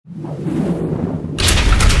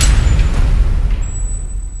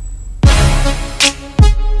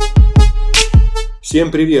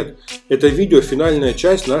Всем привет! Это видео финальная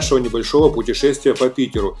часть нашего небольшого путешествия по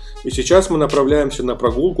Питеру. И сейчас мы направляемся на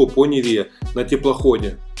прогулку по Неве на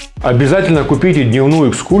теплоходе. Обязательно купите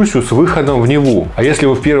дневную экскурсию с выходом в Неву. А если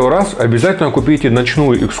вы в первый раз, обязательно купите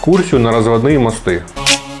ночную экскурсию на разводные мосты.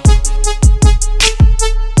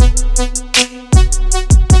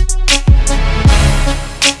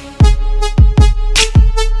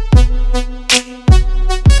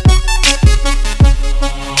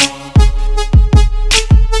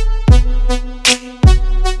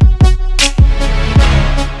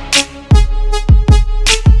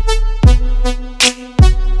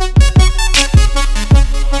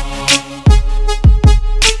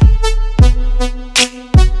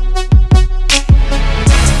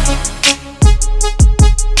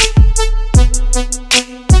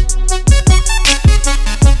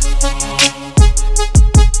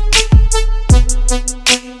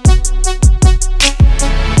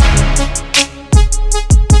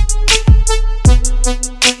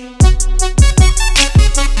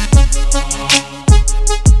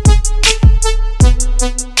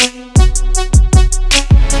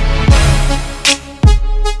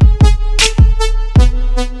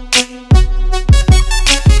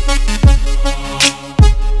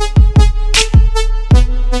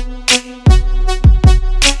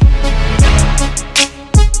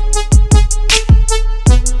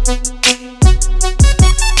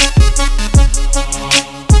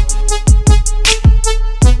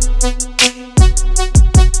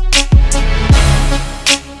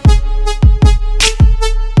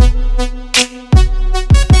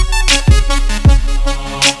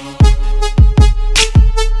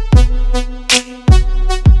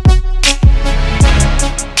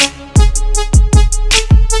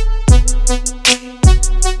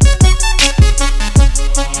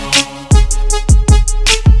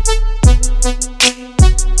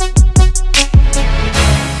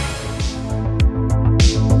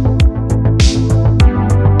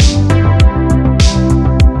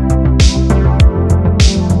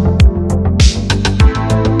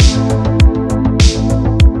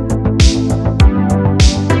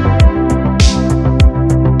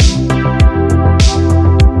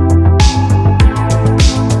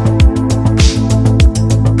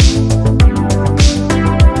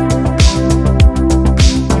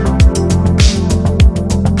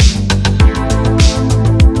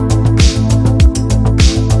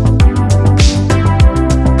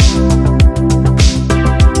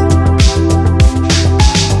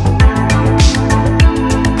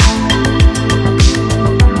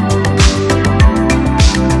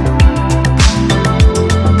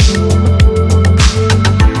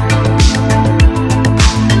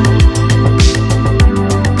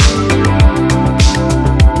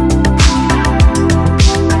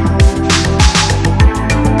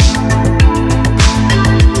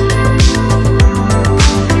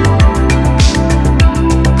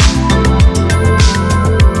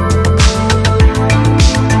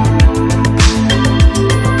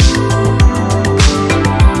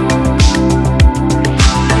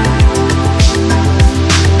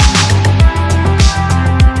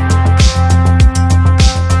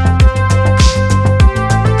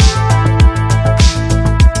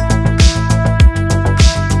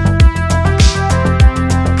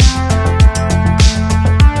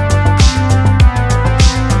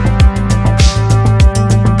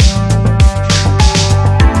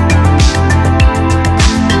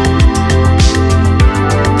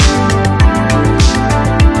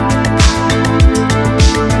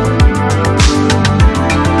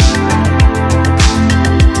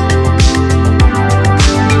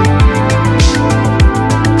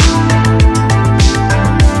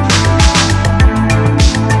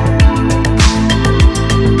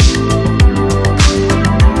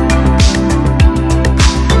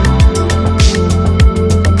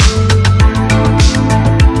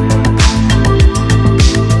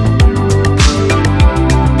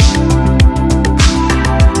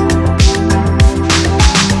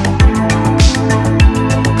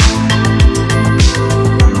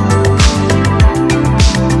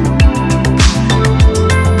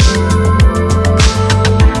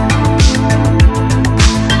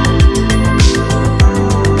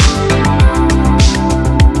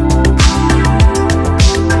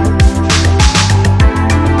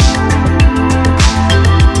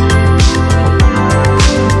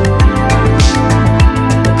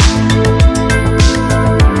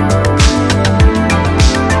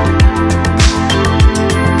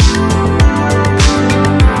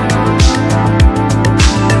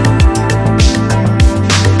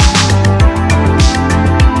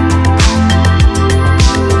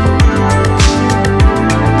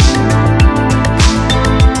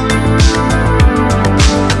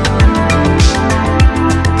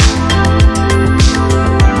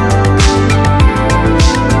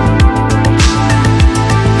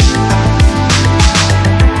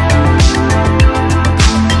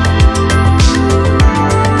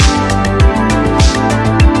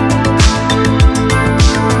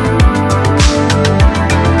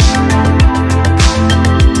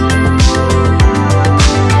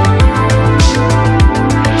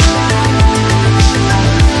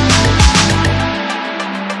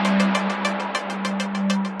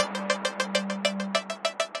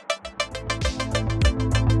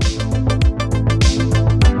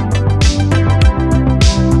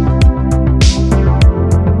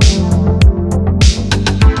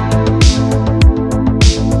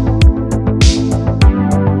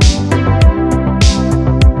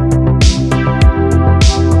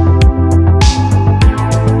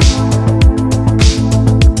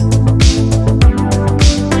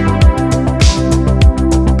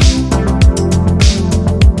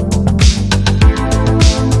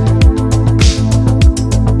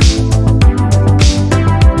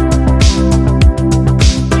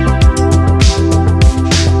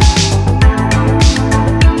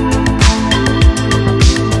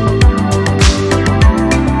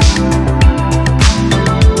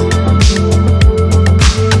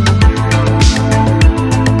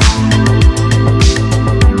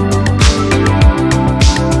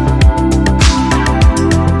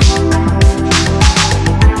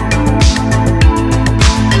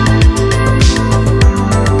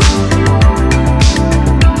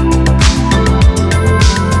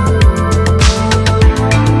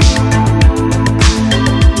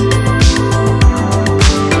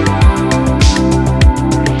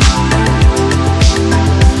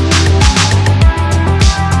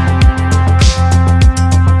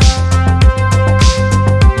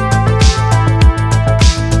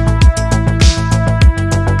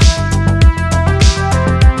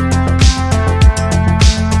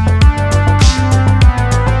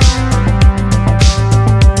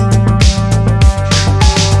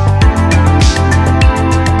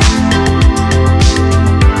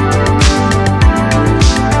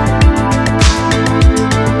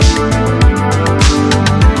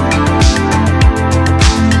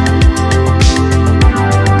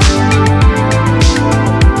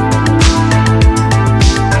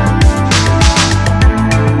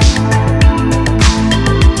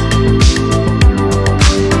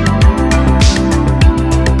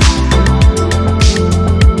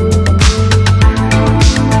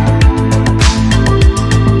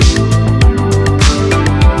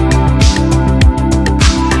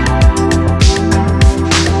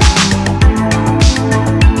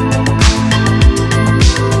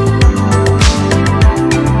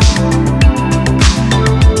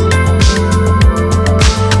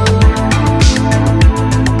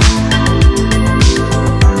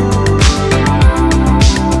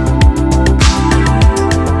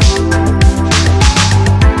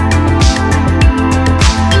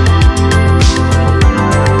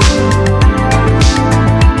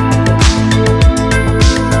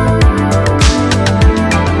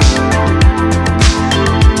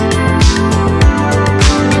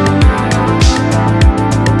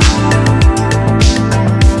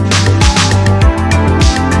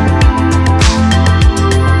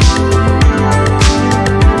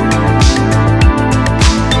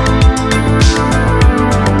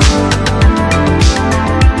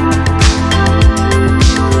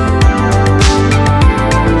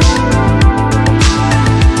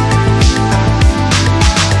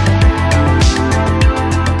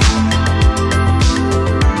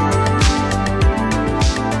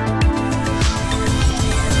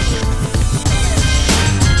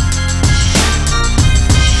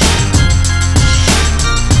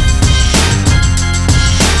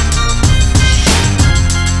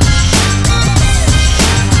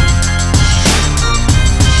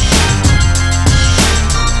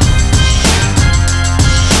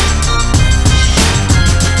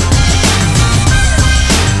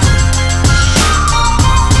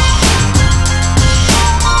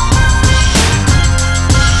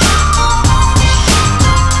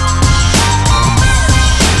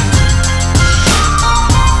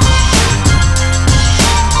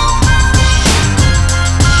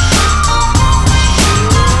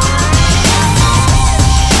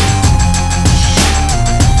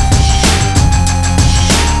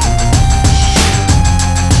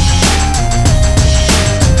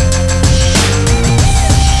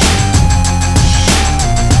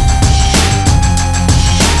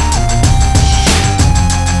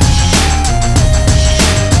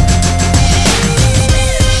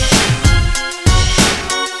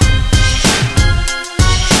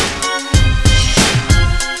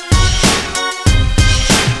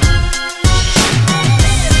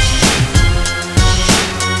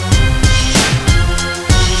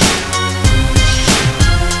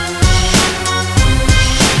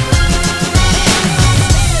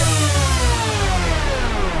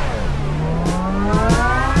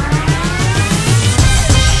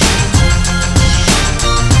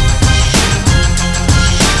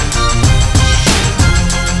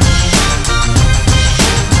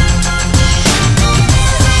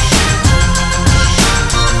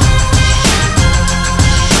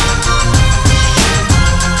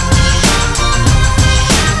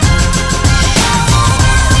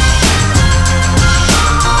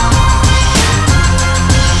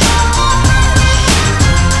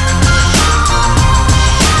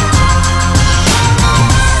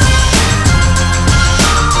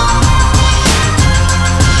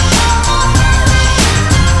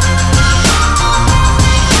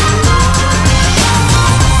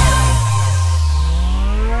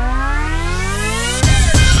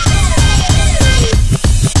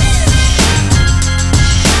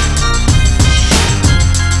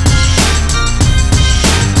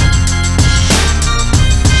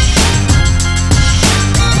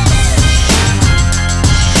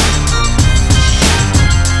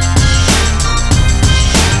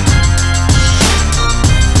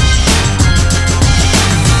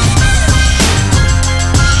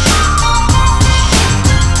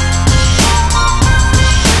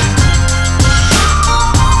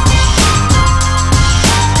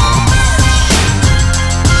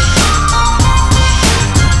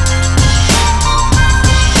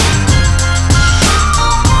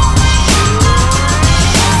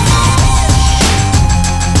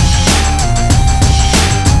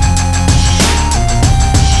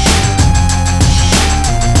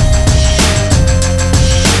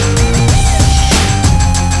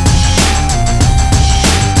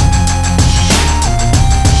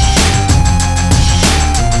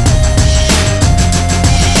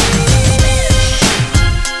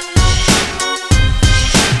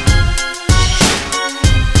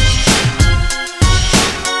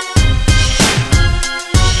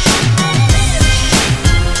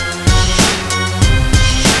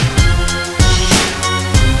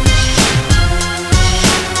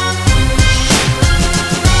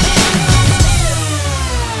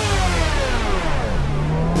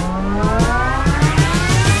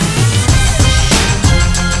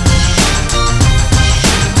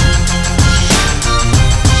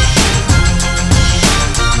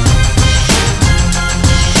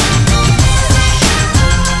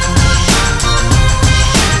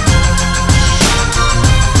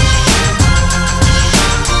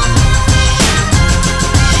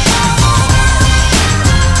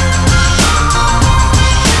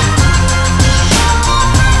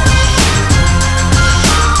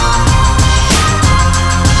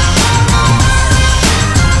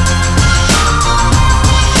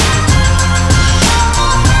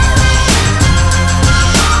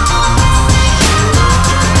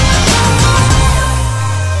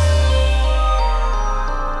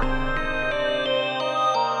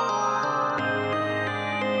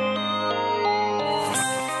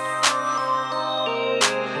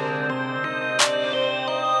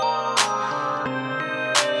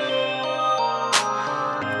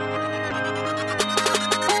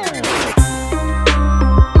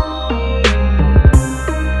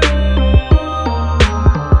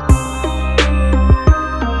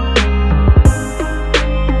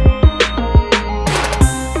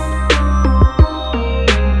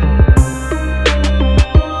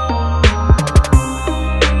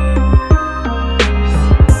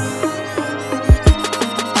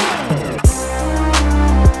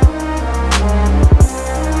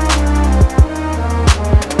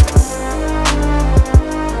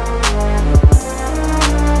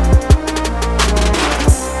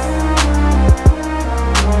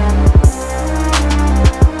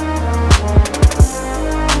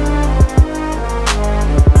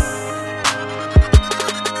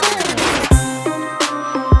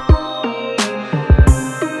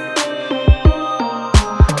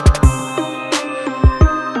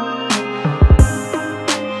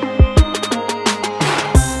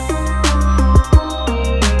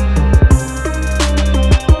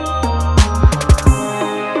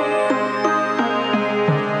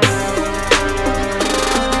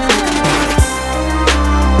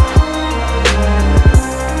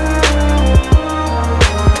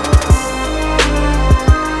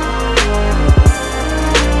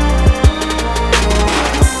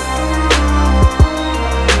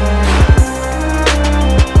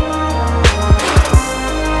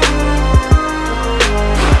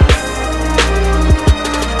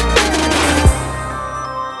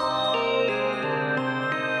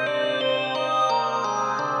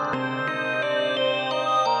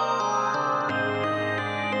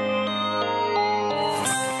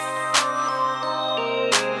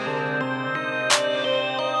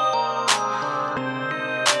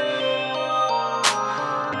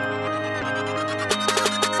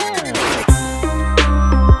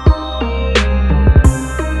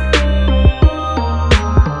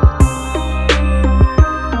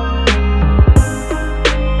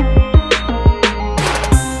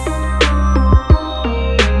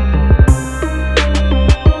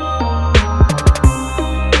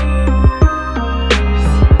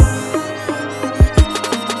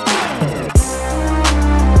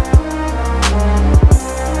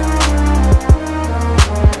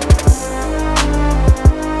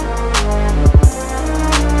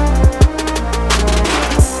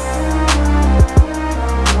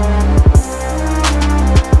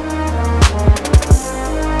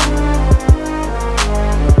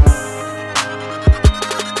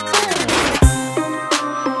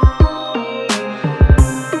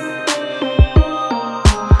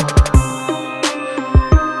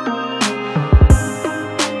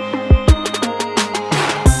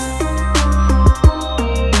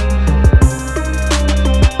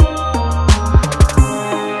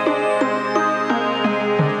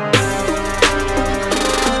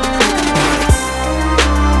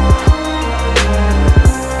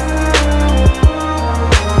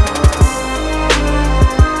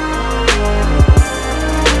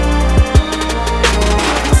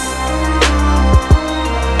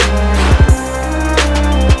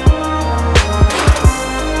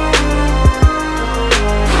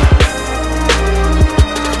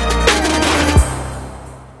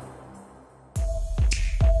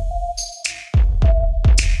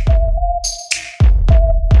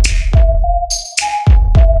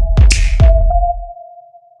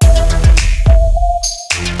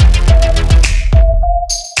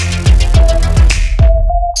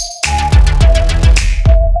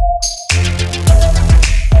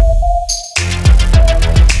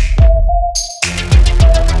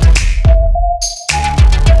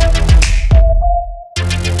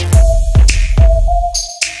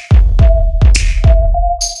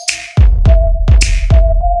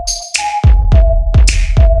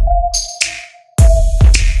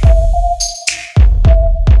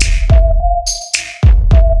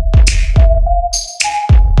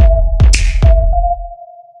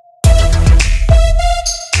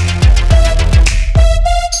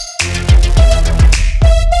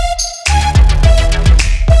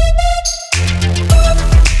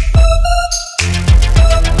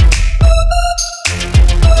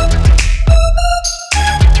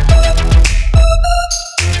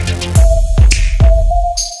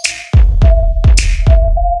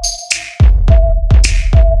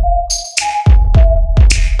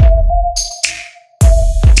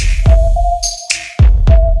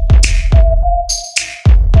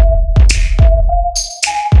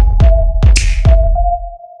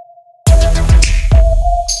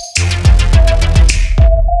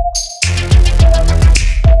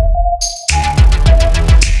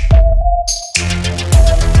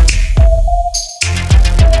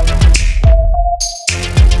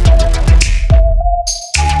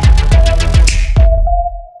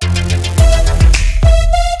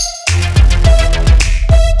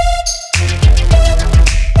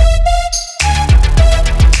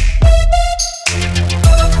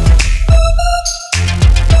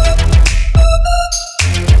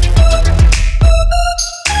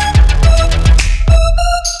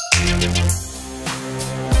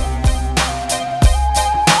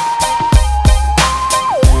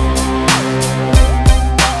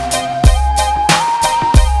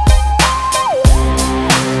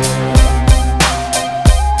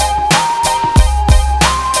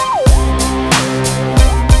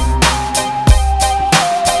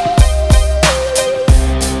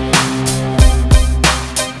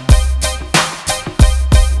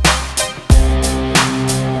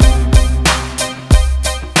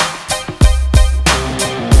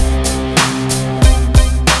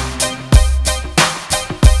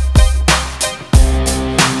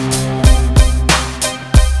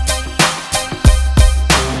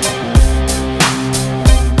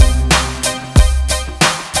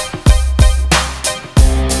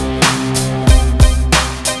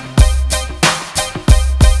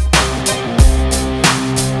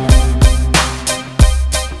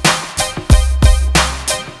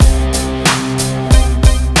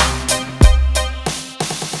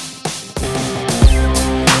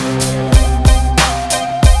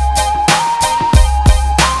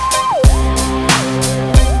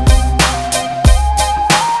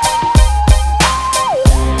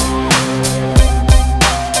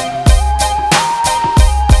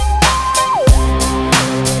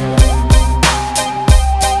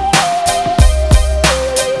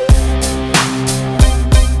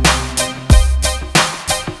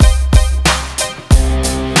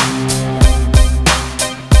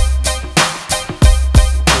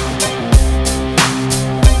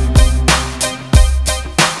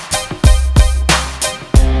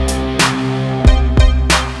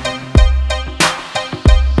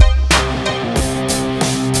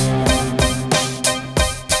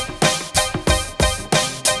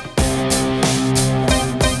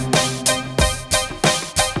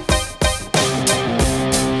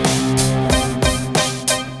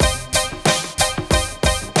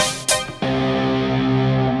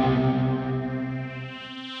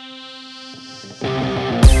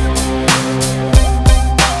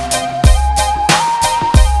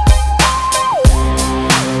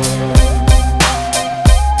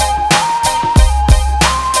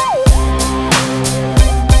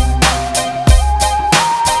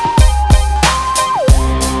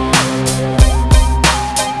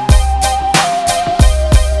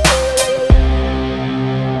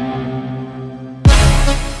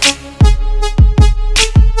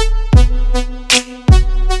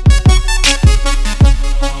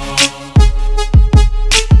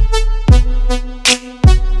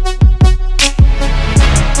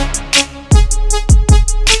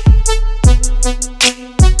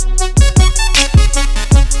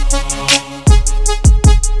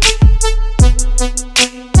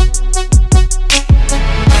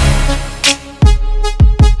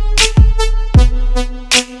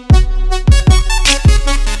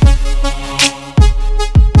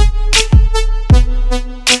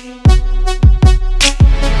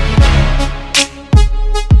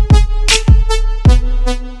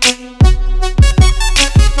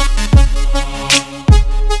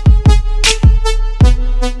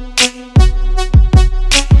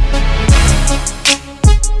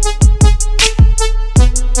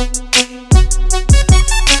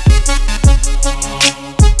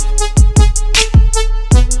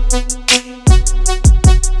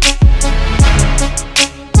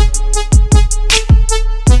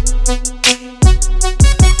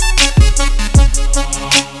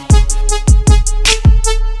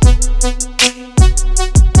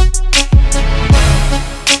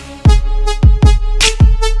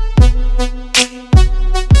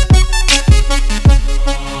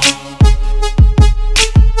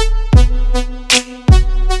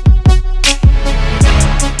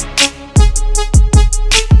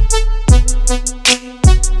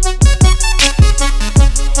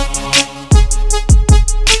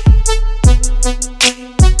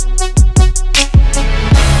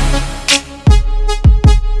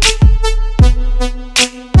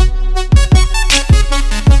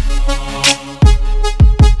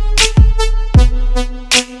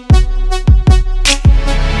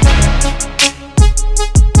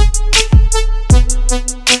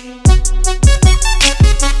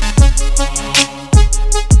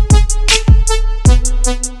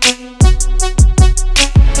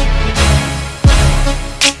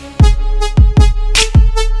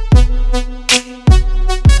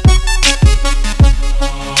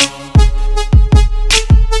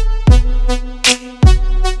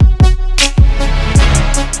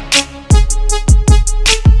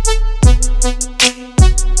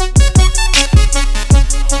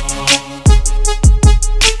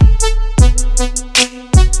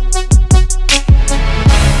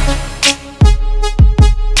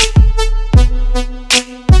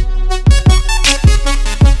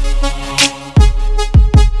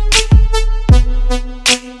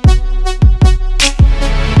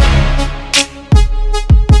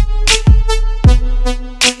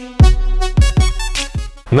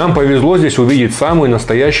 Нам повезло здесь увидеть самые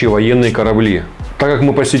настоящие военные корабли, так как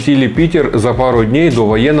мы посетили Питер за пару дней до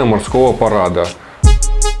военно-морского парада.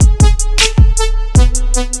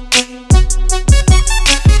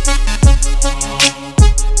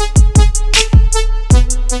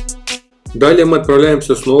 Далее мы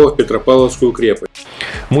отправляемся снова в Петропавловскую крепость.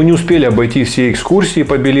 Мы не успели обойти все экскурсии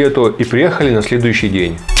по билету и приехали на следующий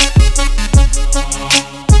день.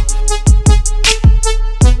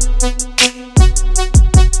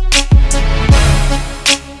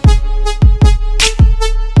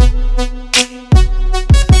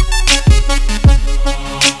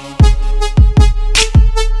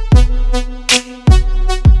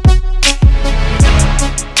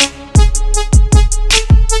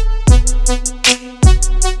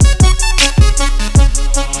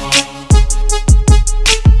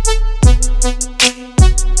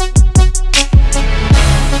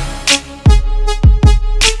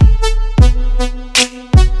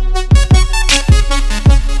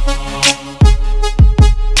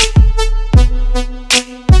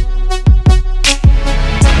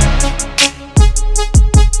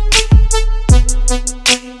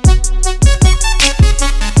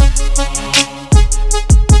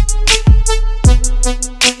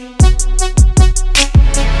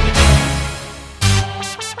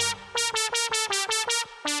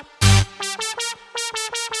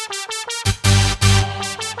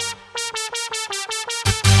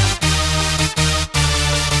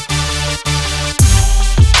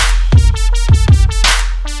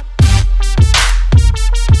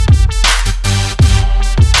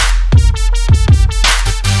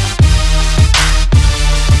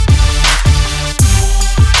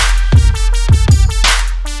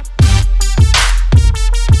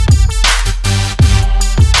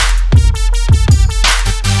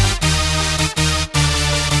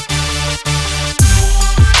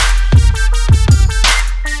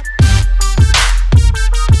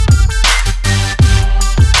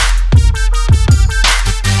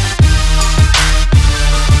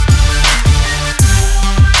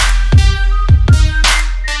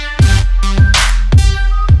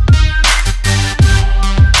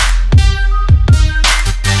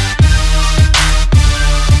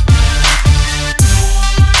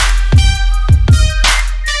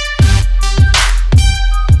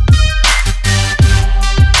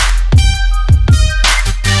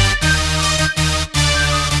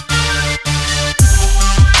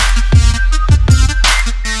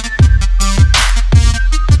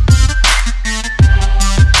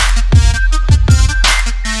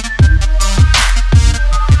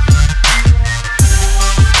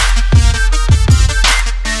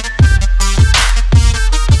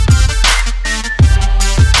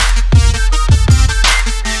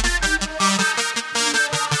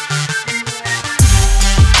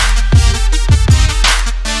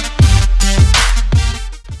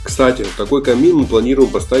 Кстати, такой камин мы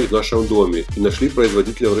планируем поставить в нашем доме и нашли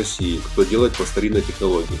производителя в России, кто делает по старинной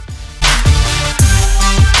технологии.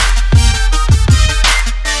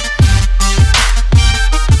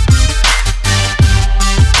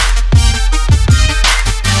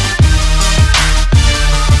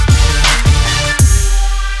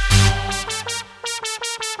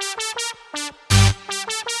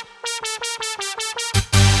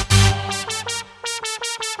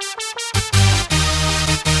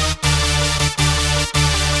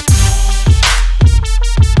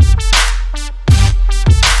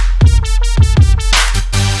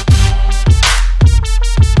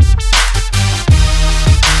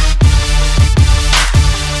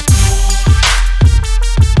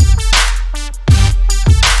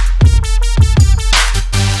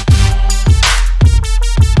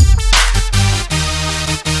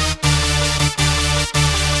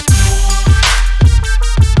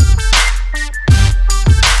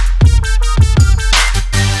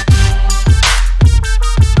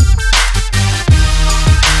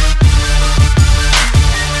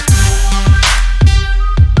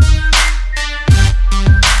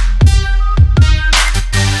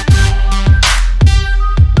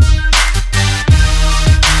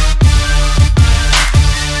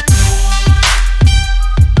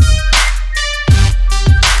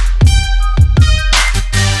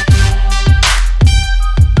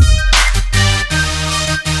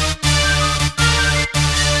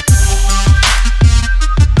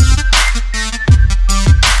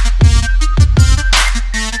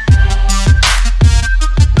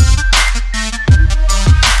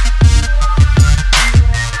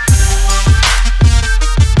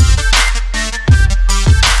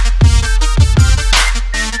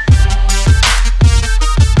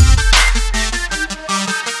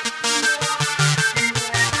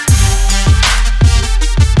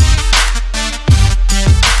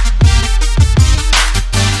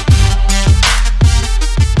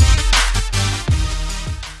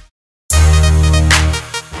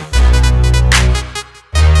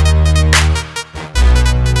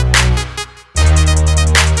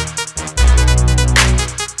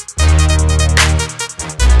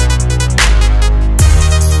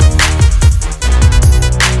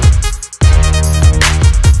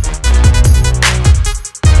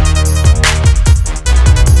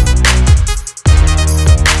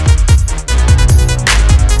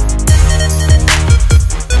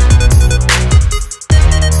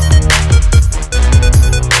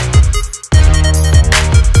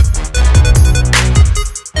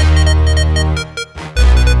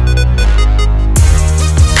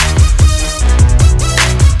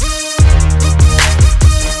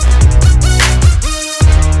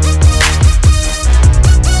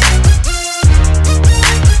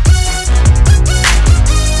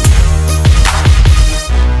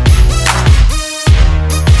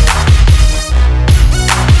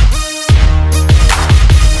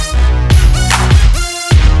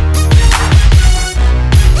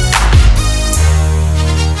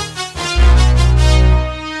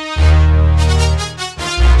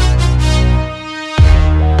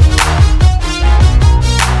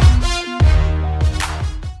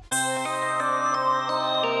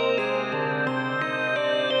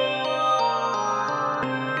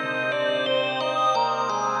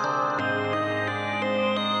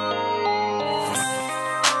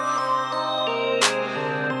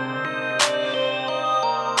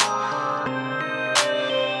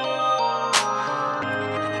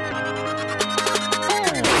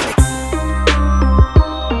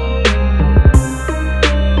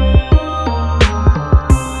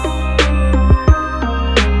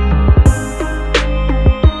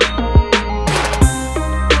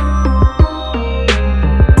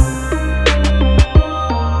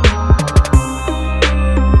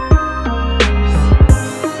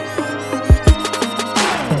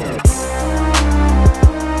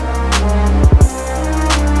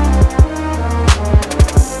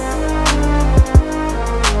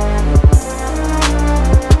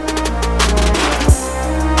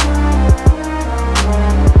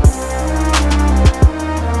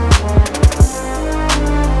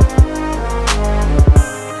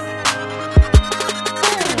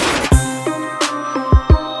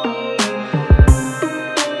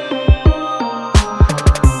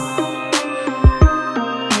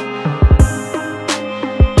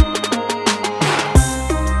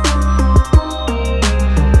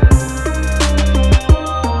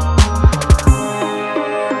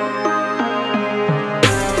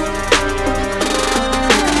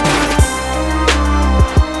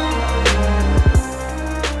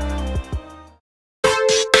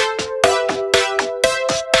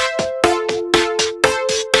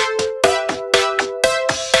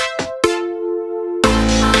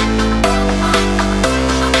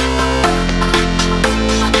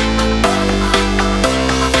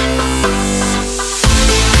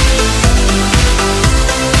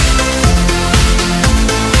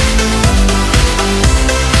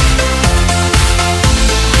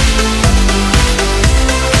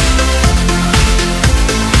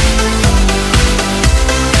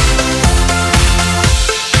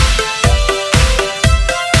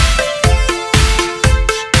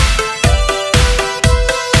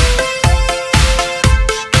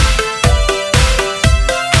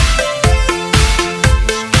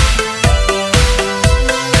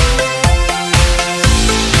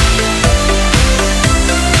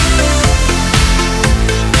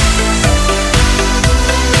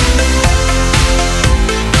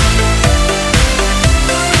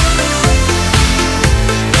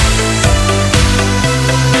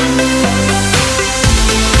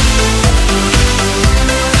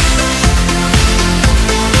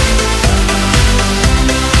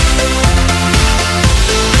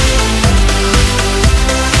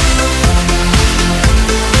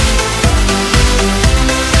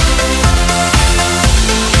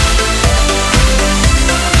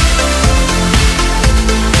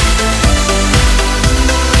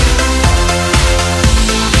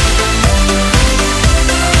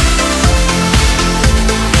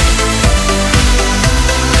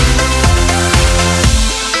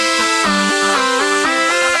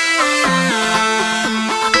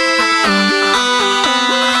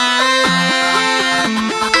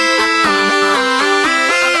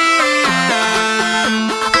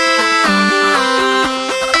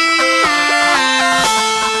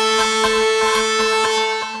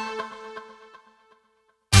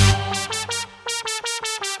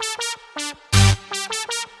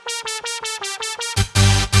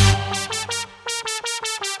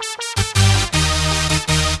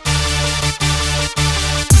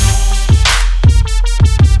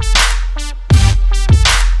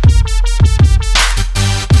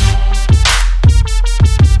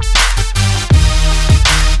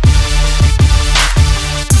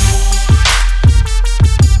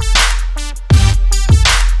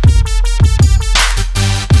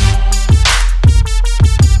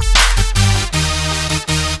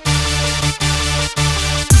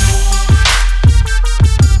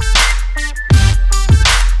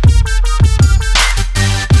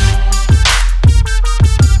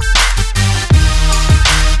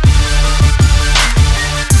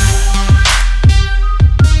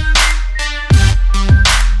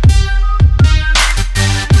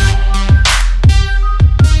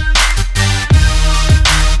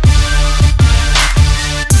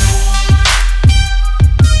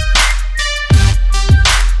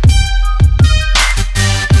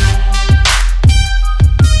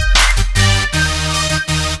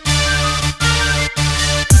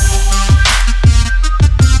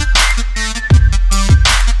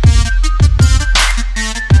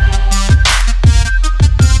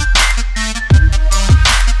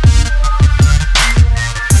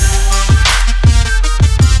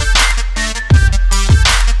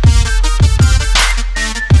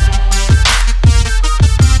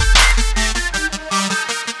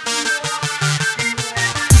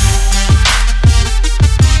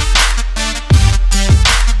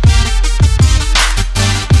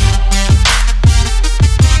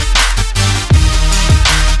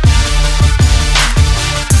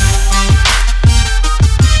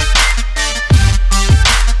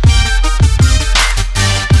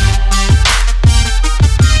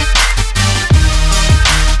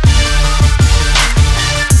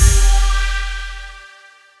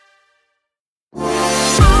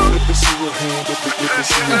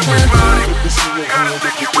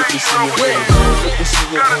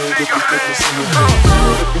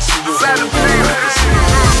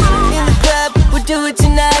 Do it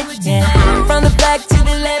tonight, yeah. From the back to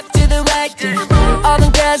the left to the right, yeah. All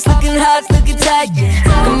them girls looking hot, looking tight, yeah.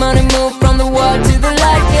 Come on and move from the wall to the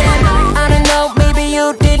light, yeah. I don't know, maybe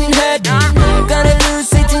you didn't hurt me. Gonna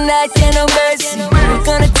lose it tonight, yeah, no mercy. We're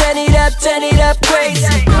gonna turn it up crazy.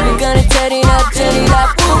 We're gonna turn it up,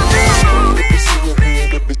 ooh. Let me see your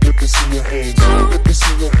hand, let me see your hands. Let me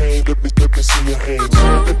see your hand, let me see your hands.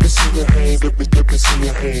 Let me see your hand, let me see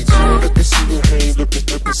your hands. Let me see your hand, let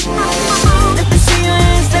me see your hands. Let me see your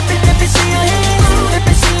hands, let me see your hands. Let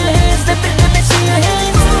me see your hands, let me see your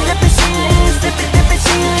hands. Let me see your hands, let me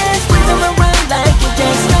see your hands. Wave them around like you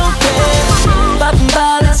just don't care. Popping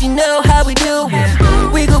bottles, you know how we do it.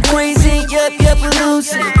 We go crazy, yup, we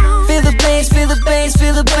lose it. Feel the bass, feel the bass,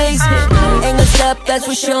 feel the bass hit. Ain't gonna stop, that's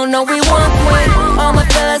for sure, no we won't quit. All my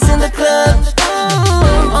fellas in the club,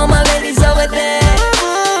 all my ladies over there.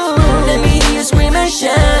 Let me hear you scream and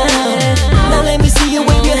shout. Now let me see you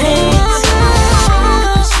wave your hands.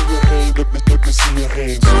 Let me see your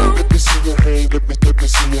hands. Let me see your hands. Let me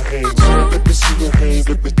see your hands. Let me see your hands.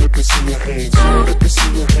 Let me see your hands. Let me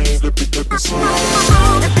see your hands. Let me see your hands. Let me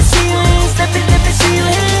see your hands. Let me see your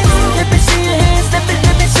hands. Let me see your hands.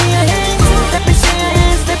 Let me see your hands. Let me see your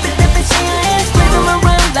hands. Let me see your hands. Wave them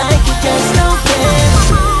around like you just don't care.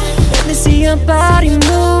 Let me see your body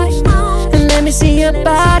move, and let me see your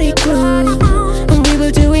body groove. And we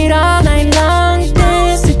will do it all night long,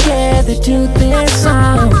 dance together to this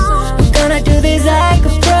song. We're gonna do this like a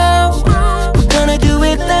pro. We're gonna do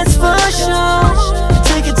it, that's for sure.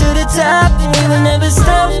 Take it to the top, and we will never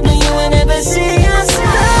stop. No, you will never see us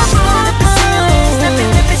stop. Let me see your hands,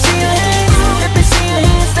 let me see your hands. Let me see your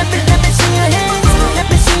hands, let me see your hands. Let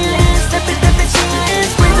me see your hands, let me see your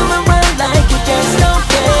hands. Wave them around like you just don't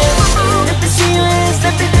care. Let me see your hands,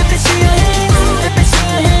 let me see your hands. Let me see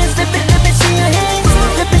your hands, let me see your hands.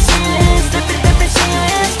 Let me see your hands, let me see your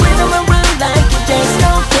hands. Wave them around like you just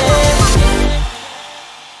don't care.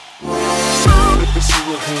 Let me see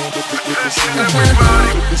your hand. Let me see your hand.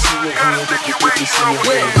 Let me see your hand. Let me see your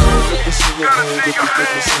hand. Let me see your hand. Let me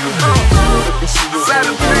see your hand. Let me see your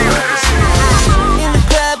hand. In the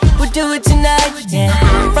club, we'll do it tonight, yeah.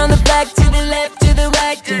 From the back to the left to the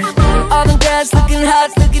right, yeah. All them girls looking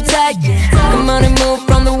hot, looking tight, yeah. Come on and move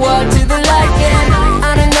from the wall to the light, yeah.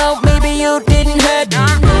 I don't know, maybe you didn't hurt me.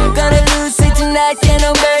 Gonna lose it tonight, yeah,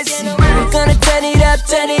 no mercy. We're gonna turn it up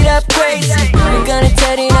crazy. We're gonna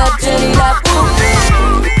turn it up, ooh.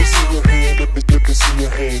 Let me see your hand. Let me see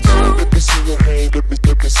your hands. Let me see your hand. Let me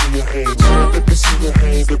see your hands. Let me see your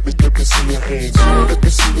hands. Let me see your hands. Let me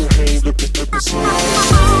see your hands. Let me see your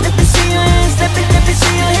hands. Let me see your hands, let me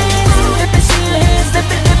see your hands. Let me see your hands, let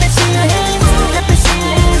me see your hands. Let me see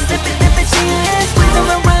your hands, let me see your hands. Wave them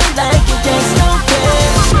around like you just don't care.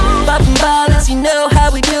 Popping bottles, you know how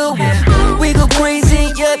we do it. We go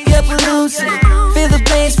crazy, yup, we lose it. Feel the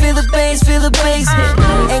bass, feel the bass, feel the bass hit.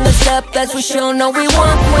 Ain't gonna stop, that's for sure, no we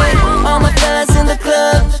won't quit. All my fellas in the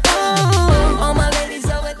club, all my ladies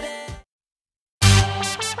over there.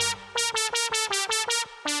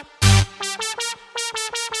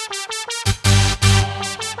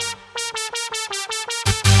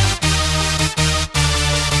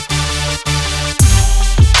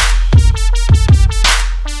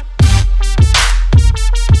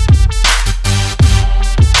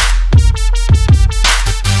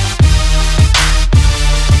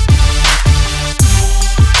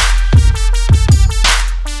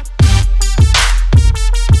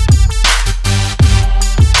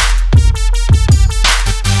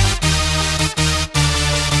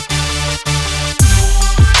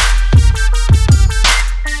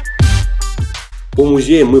 По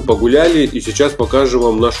музеям мы погуляли, и сейчас покажем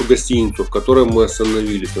вам нашу гостиницу, в которой мы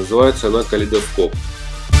остановились. Называется она «Калейдоскоп».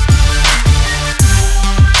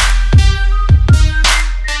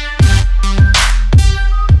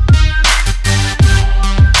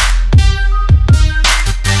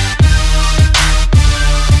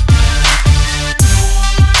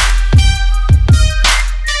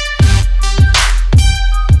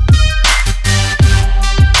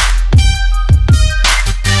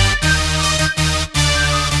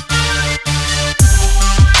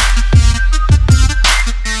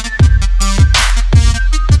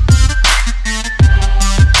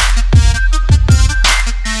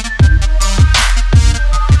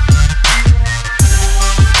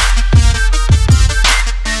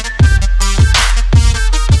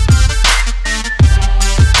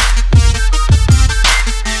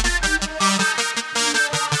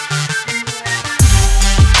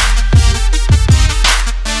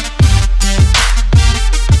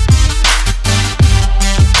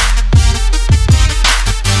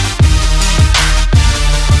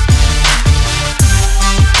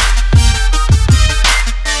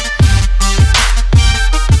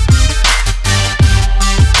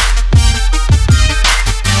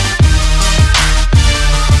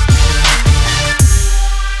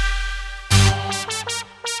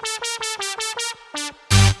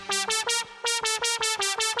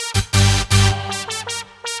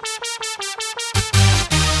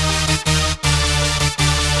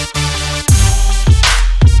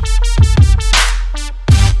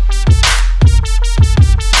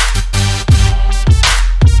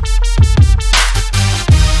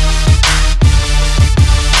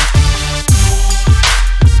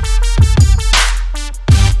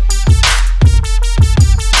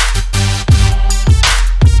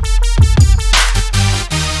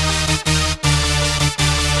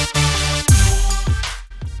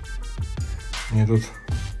 мне тут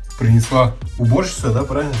принесла уборщица, да,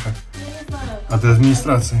 правильно так? От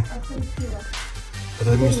администрации. От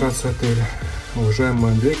администрации отеля.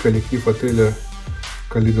 Уважаемый Андрей, коллектив отеля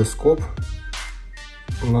 «Kaleidoscope»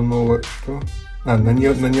 на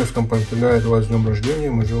Невском поздравляет вас с днем рождения.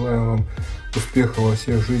 Мы желаем вам успеха во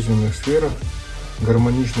всех жизненных сферах,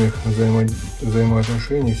 гармоничных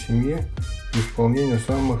взаимоотношений в семье и исполнения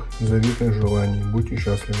самых заветных желаний. Будьте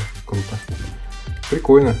счастливы. Круто.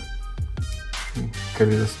 Прикольно.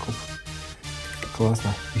 Калейдоскоп.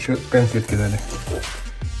 Классно. Еще конфетки дали.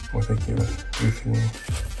 Вот такие вот трюфельные.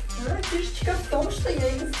 Фишечка в том, что я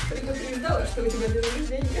их предупреждала, что у тебя день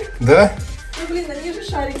рождения. Да? Ну блин, они же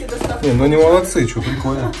шарики достаточно. Не, ну они молодцы, что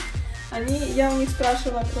прикольно. Я у них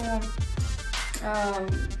спрашивала про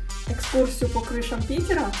экскурсию по крышам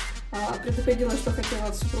Питера. Предупредила, что хотела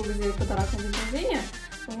от супруга сделать подарок на день рождения.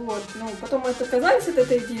 Вот, ну, потом мы отказались от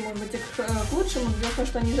этой идеи, может быть, к лучшему. Дело в том,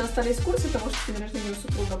 что они же остались в курсе того, что день рождения у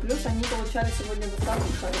супруга. Плюс они получали сегодня доставку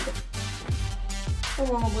шариков.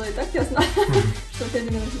 По-моему, было и так ясно, что у тебя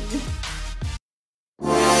день рождения.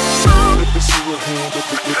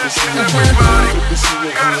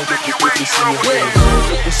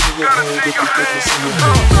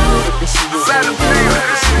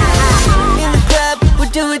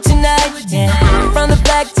 Do it tonight, yeah. From the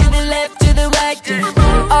back to the left to the right,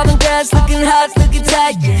 yeah. All them girls looking hot, looking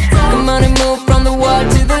tight, yeah. Come on and move from the wall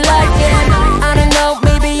to the light, yeah. I don't know,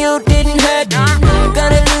 maybe you didn't hurt me.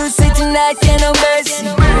 Gonna lose it tonight, yeah, no mercy.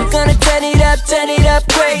 We're gonna turn it up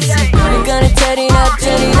crazy. We're gonna turn it up,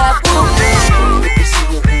 Let me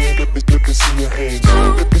see your hand, let me see your hand.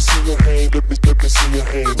 Let me see your hand, let me see your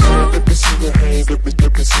hand. Let me see your hand, let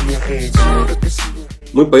me see your hand. Let me see your hand.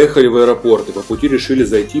 Мы поехали в аэропорт и по пути решили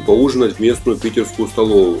зайти поужинать в местную питерскую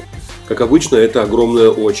столовую. Как обычно, это огромная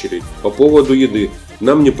очередь. По поводу еды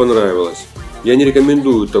нам не понравилось. Я не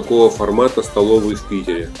рекомендую такого формата столовой в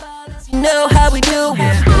Питере. Now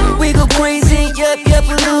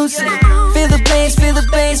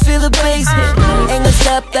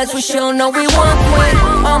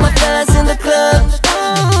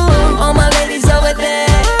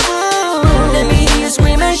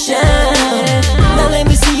let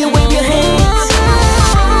me see you wave your hands. Let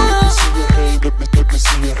me see your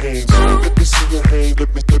hands. Let me see your hands. Let me see your hands.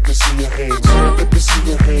 Let me see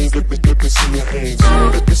your hands. Let me see your hands. Let me see your hands.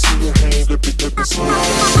 Let me see your hands. Let me see your hands.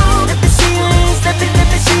 Let me see your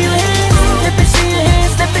hands. Let me see your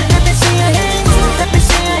hands. Let me see your hands. Let me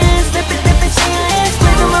see your hands. Let me see your hands.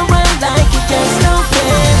 Wave them around like you just don't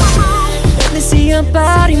care. Let me see your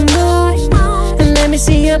body move, and let me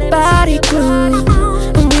see your body groove.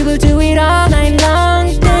 We'll do it all night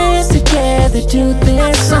long, dance together to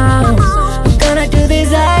this song. We're gonna do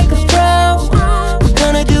this like a pro. We're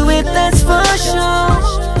gonna do it, that's for sure.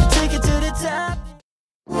 Take it to the top.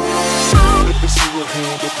 Let me see your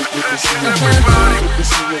hand, let me see your hand. Let me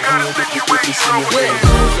see your hand, let me see your hand.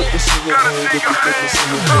 Let me see your hand, let me see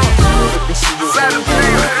your hand. Let me see your hand,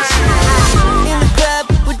 let me see your hand. In the club,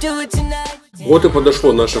 we'll do it tonight. Вот и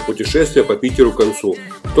подошло наше путешествие по Питеру к концу.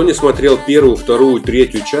 Кто не смотрел первую, вторую,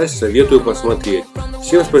 третью часть, советую посмотреть.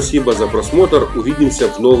 Всем спасибо за просмотр, увидимся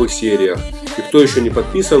в новых сериях. И кто еще не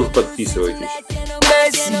подписан, подписывайтесь.